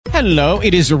Hello,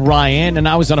 it is Ryan, and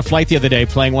I was on a flight the other day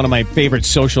playing one of my favorite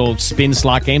social spin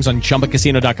slot games on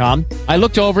ChumbaCasino.com. I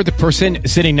looked over at the person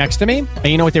sitting next to me, and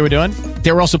you know what they were doing?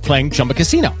 They were also playing Chumba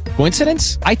Casino.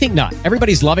 Coincidence? I think not.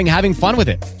 Everybody's loving having fun with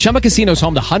it. Chumba Casino is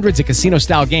home to hundreds of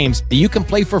casino-style games that you can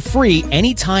play for free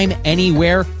anytime,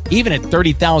 anywhere, even at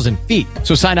 30,000 feet.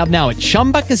 So sign up now at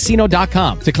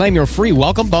ChumbaCasino.com to claim your free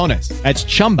welcome bonus. That's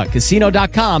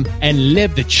ChumbaCasino.com and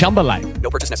live the Chumba life.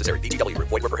 No purchase necessary. VGW.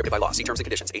 Void were prohibited by law. See terms and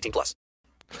conditions. 18+.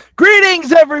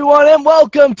 Greetings, everyone, and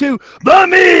welcome to the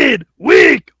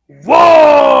Midweek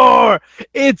War.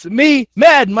 It's me,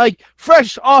 Mad Mike,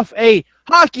 fresh off a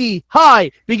hockey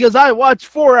high because I watched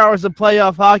 4 hours of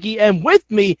playoff hockey, and with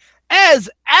me, as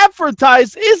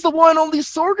advertised, is the one only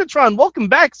Sorgatron. Welcome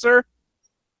back, sir.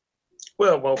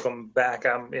 Well, welcome back.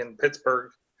 I'm in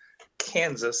Pittsburgh,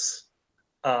 Kansas.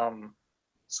 And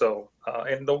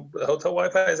the hotel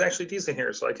Wi-Fi is actually decent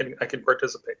here, so I can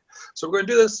participate. So we're going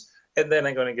to do this, and then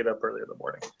I'm going to get up early in the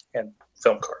morning and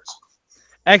film Cars.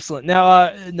 Excellent.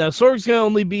 Now Sorg's going to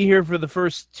only be here for the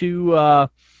first two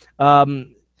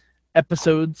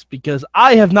episodes because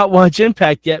I have not watched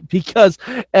Impact yet because,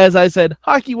 as I said,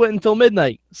 hockey went until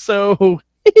midnight. So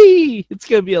it's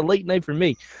going to be a late night for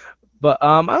me. But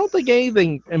I don't think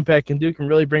anything Impact can do can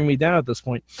really bring me down at this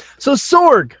point. So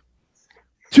Sorg,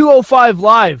 205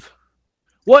 Live.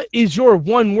 What is your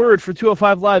one word for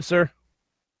 205 Live, sir?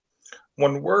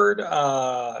 One word,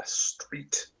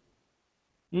 street.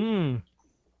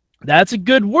 That's a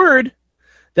good word.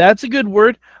 That's a good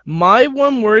word. My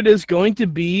one word is going to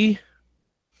be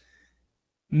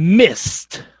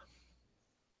mist.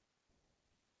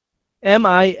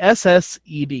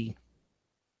 M-I-S-S-E-D.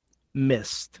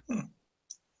 Mist.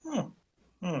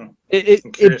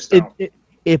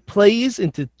 It plays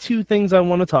into two things I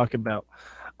want to talk about.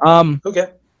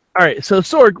 Okay. All right. So,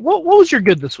 Sorg, what was your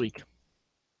good this week?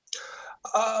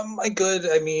 My good.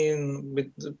 I mean,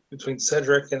 between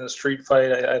Cedric and the street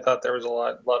fight, I thought there was a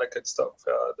lot of good stuff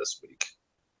this week.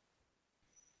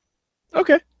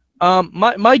 Okay.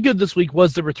 My good this week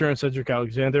was the return of Cedric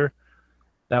Alexander.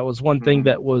 That was one thing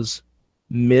that was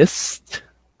missed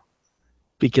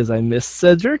because I missed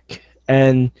Cedric,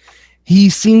 and he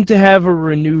seemed to have a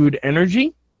renewed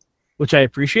energy, which I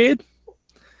appreciated.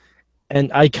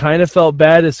 And I kind of felt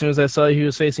bad as soon as I saw he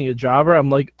was facing a jobber. I'm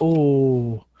like,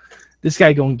 oh, this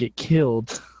guy gonna get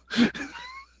killed.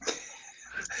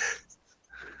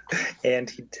 And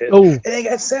he did. Oh. And I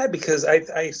got sad because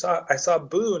I saw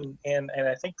Boone, and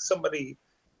I think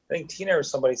Tina or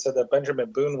somebody said that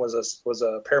Benjamin Boone was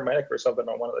a paramedic or something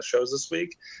on one of the shows this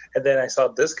week, and then I saw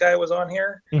this guy was on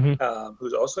here,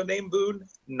 who's also named Boone,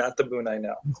 not the Boone I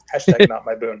know. Hashtag not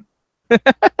my Boone.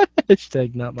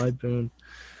 Hashtag not my Boone.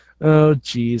 Oh,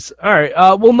 jeez. All right.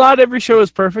 Well, not every show is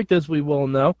perfect, as we will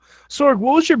know. Sorg,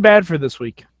 what was your bad for this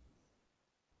week?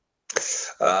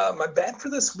 My bad for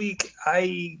this week,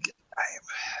 I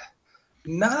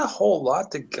not a whole lot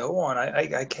to go on.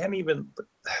 I can't even.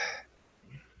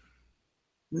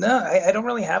 No, I don't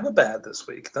really have a bad this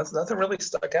week. Nothing really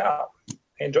stuck out.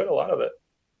 I enjoyed a lot of it.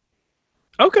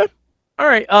 Okay. All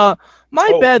right.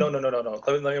 My bad. No. Let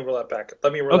me roll that back.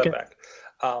 That back.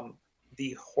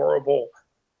 The horrible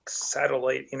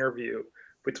satellite interview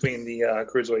between the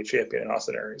Cruiserweight champion and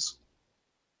Austin Aries.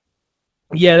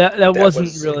 Yeah, that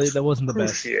wasn't the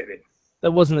best.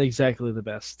 That wasn't exactly the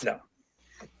best. No.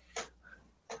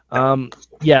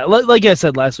 Yeah, like I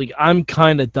said last week, I'm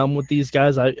kind of done with these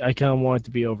guys. I kind of want it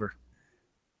to be over.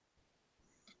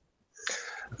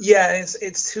 Yeah,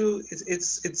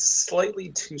 it's slightly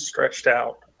too stretched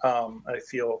out. I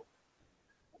feel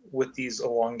with these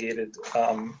elongated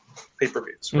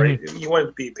pay-per-views, right? You want it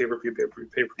to be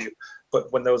pay-per-view,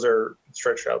 but when those are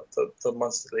stretched out the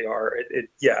months that they are,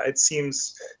 it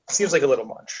seems like a little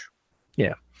much.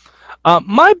 Yeah.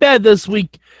 My bad this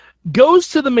week goes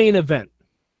to the main event.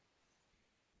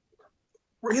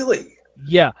 Really?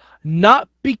 Yeah, not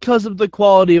because of the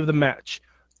quality of the match.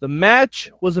 The match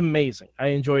was amazing. I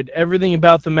enjoyed everything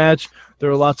about the match. There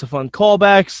were lots of fun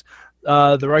callbacks.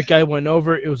 The right guy went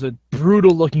over. It was a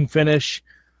brutal-looking finish.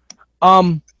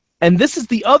 And this is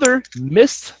the other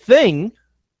missed thing.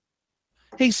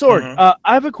 Hey, Sorg,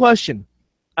 I have a question.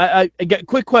 I got a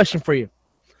quick question for you.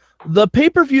 The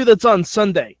pay-per-view that's on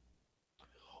Sunday,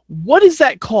 what is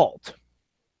that called?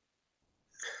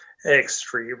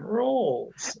 Extreme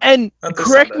Rules. And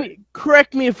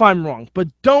correct me if I'm wrong, but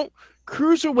don't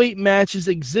cruiserweight matches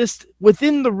exist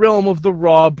within the realm of the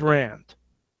Raw brand?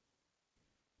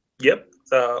 Yep.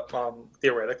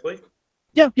 Theoretically.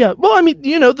 Yeah. Well, I mean,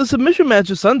 the submission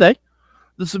match is Sunday.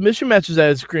 The submission match is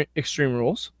at Extreme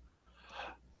Rules.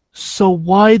 So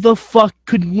why the fuck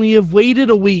couldn't we have waited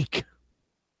a week?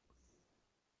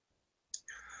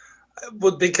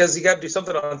 Well, because you got to do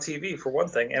something on TV for one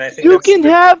thing, and I think you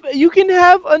can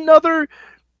have another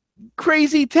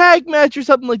crazy tag match or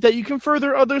something like that. You can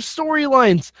further other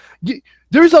storylines.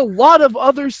 There's a lot of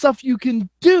other stuff you can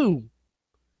do.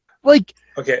 Like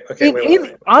wait,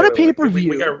 on a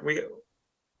pay-per-view.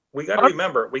 We got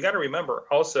to remember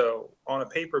also on a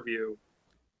pay-per-view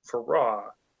for Raw,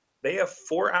 they have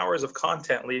 4 hours of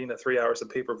content leading to 3 hours of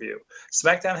pay-per-view.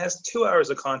 SmackDown has 2 hours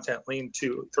of content leading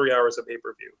to 3 hours of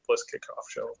pay-per-view plus kickoff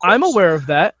show. I'm aware of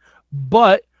that,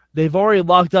 but they've already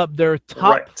locked up their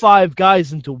top 5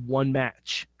 guys into one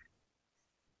match.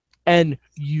 And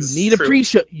you need a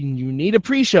pre-show. You need a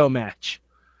pre-show match.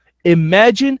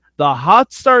 Imagine the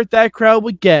hot start that crowd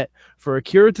would get for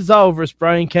Akira Tozawa versus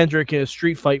Brian Kendrick in a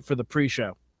street fight for the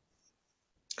pre-show.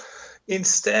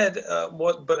 Instead,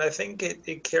 but I think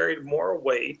it carried more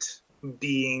weight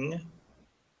being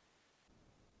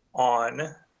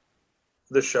on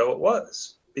the show it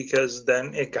was, because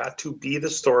then it got to be the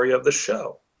story of the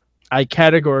show. I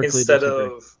categorically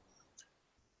disagree.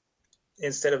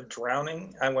 Instead of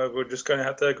drowning, we're just going to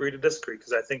have to agree to disagree,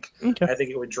 because I think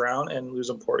it would drown and lose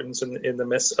importance in the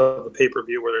midst of the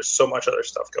pay-per-view where there's so much other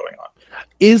stuff going on.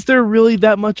 Is there really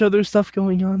that much other stuff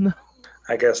going on, though?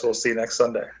 I guess we'll see next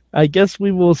Sunday. I guess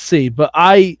we will see, but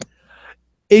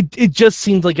it just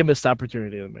seems like a missed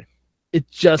opportunity to me. It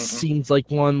just seems like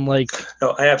one like.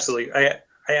 No, I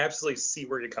absolutely see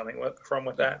where you're coming from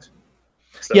with that.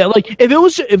 So. Yeah, like if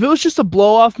it was just a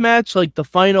blow off match, like the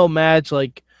final match,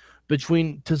 like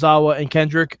between Tozawa and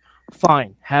Kendrick,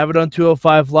 fine. Have it on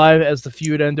 205 Live as the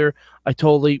feud ender.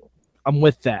 I'm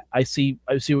with that. I see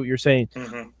what you're saying.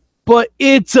 But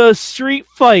it's a street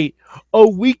fight a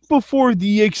week before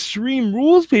the Extreme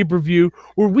Rules pay-per-view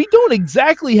where we don't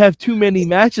exactly have too many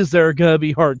matches that are going to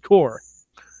be hardcore.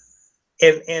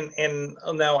 And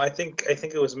now I think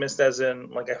it was missed as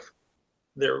in like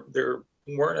there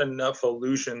weren't enough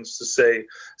allusions to say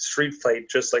street fight,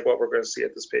 just like what we're going to see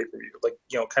at this pay-per-view. Like,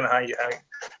 kind of how you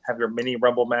have your mini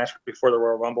Rumble match before the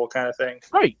Royal Rumble kind of thing.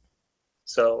 Right.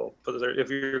 So, but if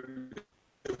you're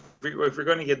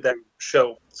going to get that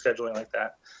show scheduling like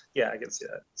that, yeah, I can see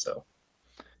that. So,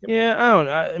 yeah, I don't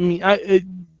know. I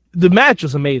mean, the match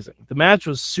was amazing. The match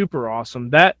was super awesome.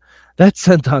 That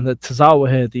senton that Tozawa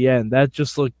hit at the end, that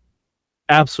just looked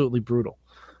absolutely brutal.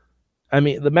 I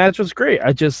mean, the match was great.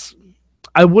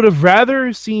 I would have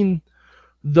rather seen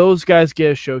those guys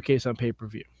get a showcase on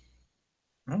pay-per-view.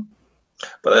 But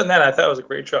other than that, I thought it was a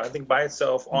great show. I think by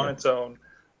itself, on its own,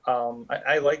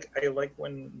 I like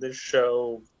when this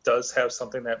show does have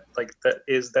something that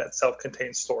is that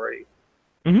self-contained story.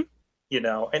 And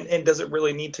does it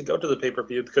really need to go to the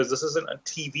pay-per-view, because this isn't a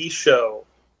TV show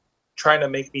trying to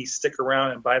make me stick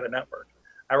around and buy the network.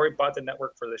 I already bought the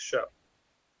network for this show.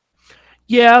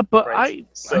 Yeah, but I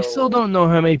still don't know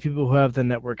how many people who have the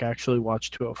network actually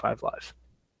watch 205 Live.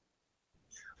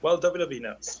 Well, WWE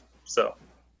knows. So,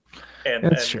 and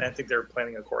I think they're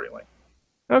planning accordingly.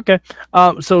 Okay.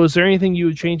 So is there anything you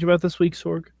would change about this week's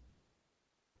Sorg?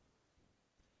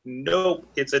 Nope.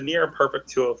 It's a near perfect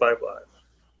 205 Live.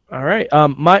 All right.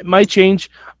 My change,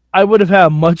 I would have had a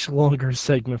much longer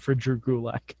segment for Drew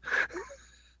Gulak.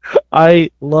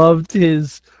 I loved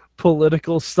his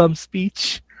political stump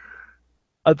speech.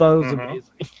 I thought it was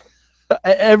amazing.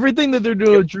 Everything that they're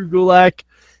doing with Drew Gulak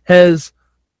has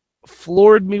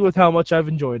floored me with how much I've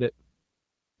enjoyed it.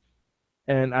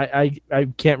 And I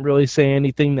can't really say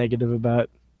anything negative about it.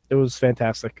 It was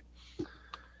fantastic.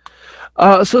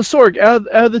 So, Sorg, out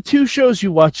of the 2 shows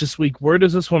you watched this week, where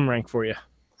does this one rank for you?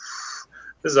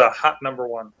 This is a hot number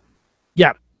 1.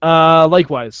 Yeah.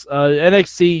 Likewise.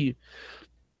 NXT,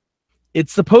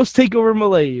 it's the post-takeover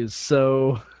malaise,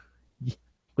 so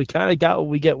we kind of got what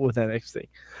we get with NXT.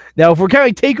 Now, if we're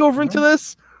counting takeover into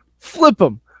this, flip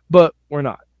them, but we're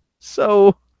not.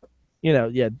 So,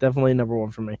 definitely number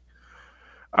 1 for me.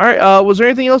 All right. Was there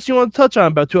anything else you want to touch on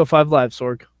about 205 Live,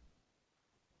 Sorg?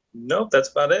 Nope, that's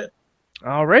about it.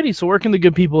 Alrighty. So where can the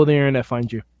good people of the internet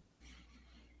find you?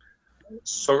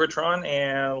 Sorgatron,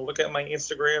 and look at my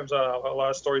Instagrams. A lot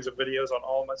of stories and videos on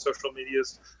all of my social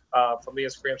medias from the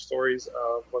Instagram stories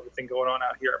of everything going on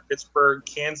out here in Pittsburgh,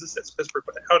 Kansas. It's Pittsburgh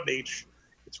without an H.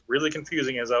 It's really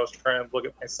confusing as I was trying to look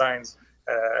at my signs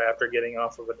after getting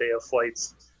off of a day of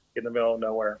flights in the middle of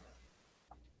nowhere.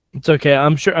 It's okay.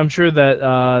 I'm sure that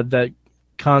that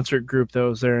concert group that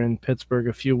was there in Pittsburgh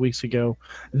a few weeks ago,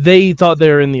 they thought they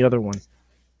were in the other one.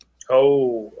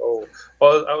 Oh.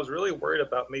 Well, I was really worried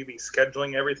about maybe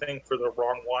scheduling everything for the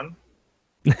wrong one,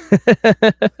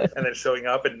 and then showing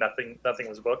up and nothing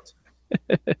was booked.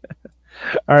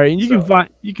 All right, and you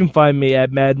can find me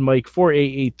at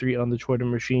MadMike4883 on the Twitter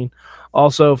machine.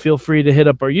 Also, feel free to hit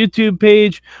up our YouTube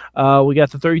page. We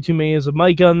got the 32 Millions of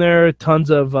Mike on there. Tons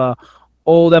of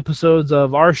old episodes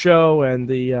of our show and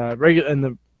the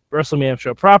the Wrestling Mayhem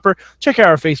show proper. Check out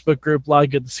our Facebook group. A lot of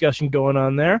good discussion going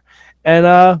on there.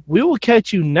 And we will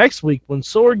catch you next week when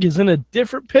Sorg is in a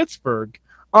different Pittsburgh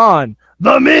on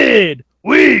the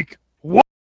Midweek.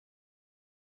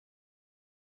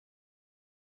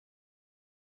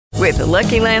 With the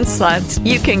Lucky Land Slots,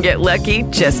 you can get lucky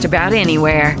just about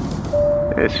anywhere.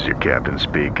 This is your captain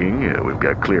speaking. We've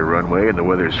got clear runway and the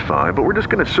weather's fine, but we're just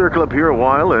going to circle up here a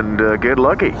while and get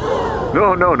lucky.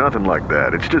 No, nothing like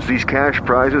that. It's just these cash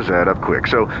prizes add up quick.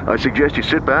 So I suggest you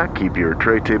sit back, keep your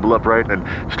tray table upright, and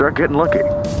start getting lucky.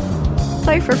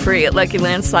 Play for free at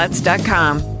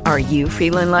LuckyLandSlots.com. Are you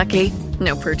feeling lucky?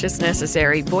 No purchase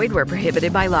necessary. Void where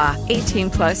prohibited by law.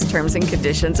 18+ terms and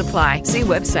conditions apply. See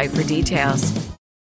website for details.